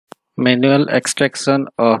Manual extraction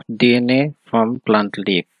of DNA from plant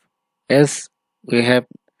leaf. As we have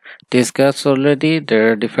discussed already,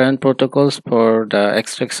 there are different protocols for the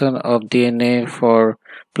extraction of DNA for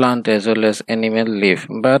plant as well as animal leaf.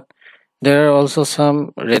 But there are also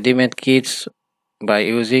some ready-made kits by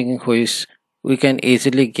using which we can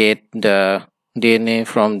easily get the DNA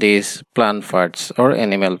from these plant parts or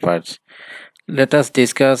animal parts. Let us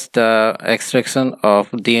discuss the extraction of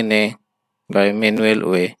DNA by manual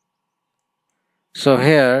way. So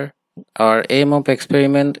here our aim of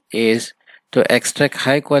experiment is to extract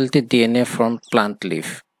high quality DNA from plant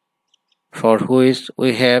leaf, for which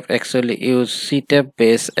we have actually used CTAP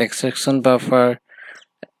based extraction buffers,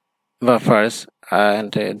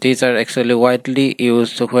 and these are actually widely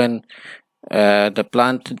used when the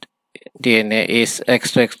plant DNA is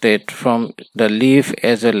extracted from the leaf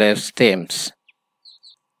as well as stems.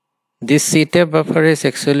 This CTAP buffer is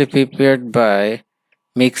actually prepared by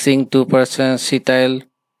mixing 2% cetyl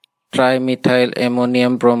trimethyl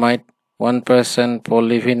ammonium bromide, 1%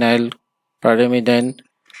 polyvinyl pyrimidine,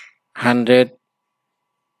 100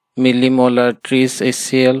 millimolar tris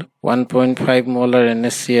HCl, 1.5 molar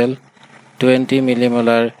NaCl, 20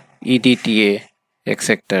 millimolar EDTA,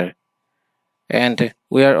 etc. And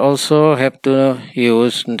we are also have to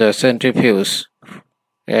use the centrifuge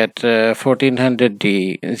at 1400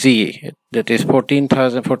 Z, that is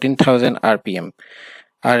 14,000 rpm.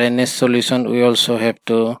 RNS solution we also have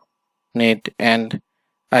to need, and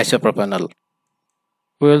isopropanol.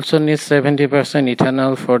 We also need 70%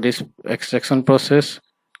 ethanol for this extraction process,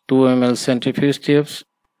 2 ml centrifuge tubes,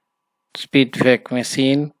 speed vac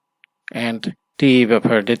machine, and TE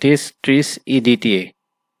buffer, that is tris EDTA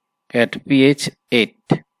at pH 8.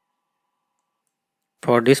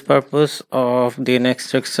 For this purpose of DNA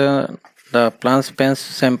extraction, the plant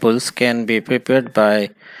samples can be prepared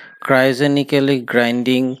by cryogenically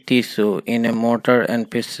grinding tissue in a mortar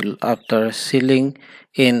and pestle after sealing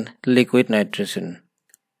in liquid nitrogen.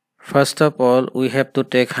 First of all, we have to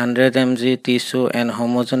take 100 mg tissue, and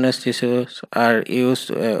homogeneous tissues are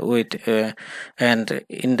used and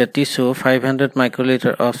in the tissue 500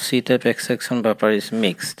 microliter of CTAP extraction buffer is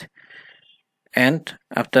mixed, and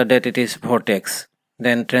after that it is vortex.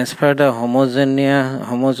 Then transfer the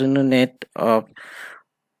homogeneate of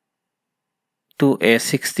to a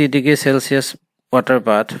 60°C water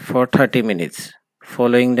bath for 30 minutes.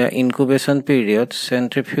 Following the incubation period,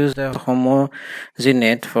 centrifuge the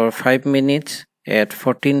homogeneate for 5 minutes at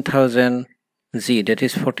 14,000 Z, that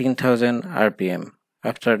is 14,000 rpm.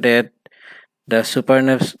 After that, the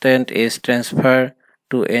supernatant is transferred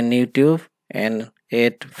to a new tube and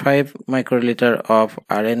add 5 microliter of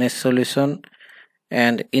RNS solution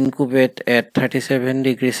and incubate at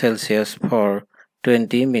 37°C for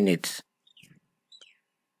 20 minutes.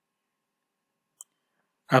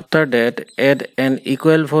 After that, add an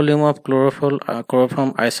equal volume of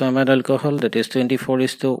chloroform isoamide alcohol, that is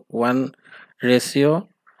 24:1 ratio,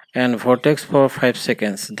 and vortex for 5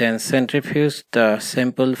 seconds. Then centrifuge the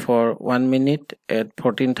sample for 1 minute at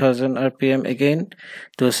 14,000 rpm again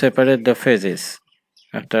to separate the phases.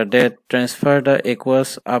 After that, transfer the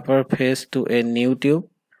aqueous upper phase to a new tube.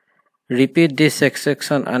 Repeat this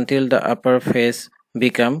extraction until the upper phase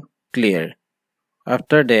become clear.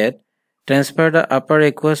 After that, transfer the upper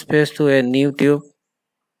aqueous phase to a new tube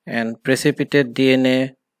and precipitate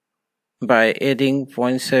DNA by adding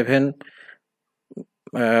 0.7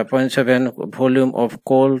 volume of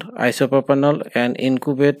cold isopropanol and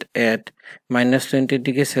incubate at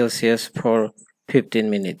 -20°C for 15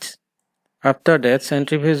 minutes. After that,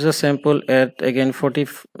 centrifuge the sample at again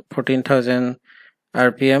 14,000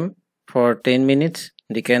 rpm for 10 minutes.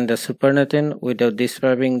 Decant the supernatant without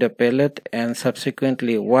disturbing the pellet and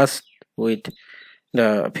subsequently wash with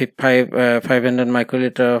the 500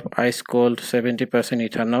 microliter of ice cold 70%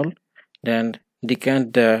 ethanol. Then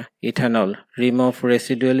decant the ethanol. Remove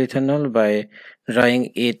residual ethanol by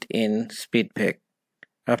drying it in speed vac.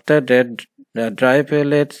 After that, the dry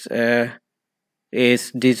pellets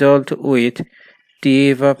is dissolved with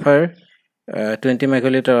tea vapor, 20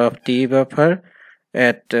 microliter of tea vapor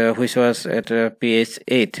at which was at pH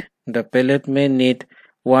 8. The pellet may need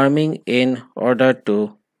warming in order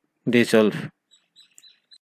to dissolve.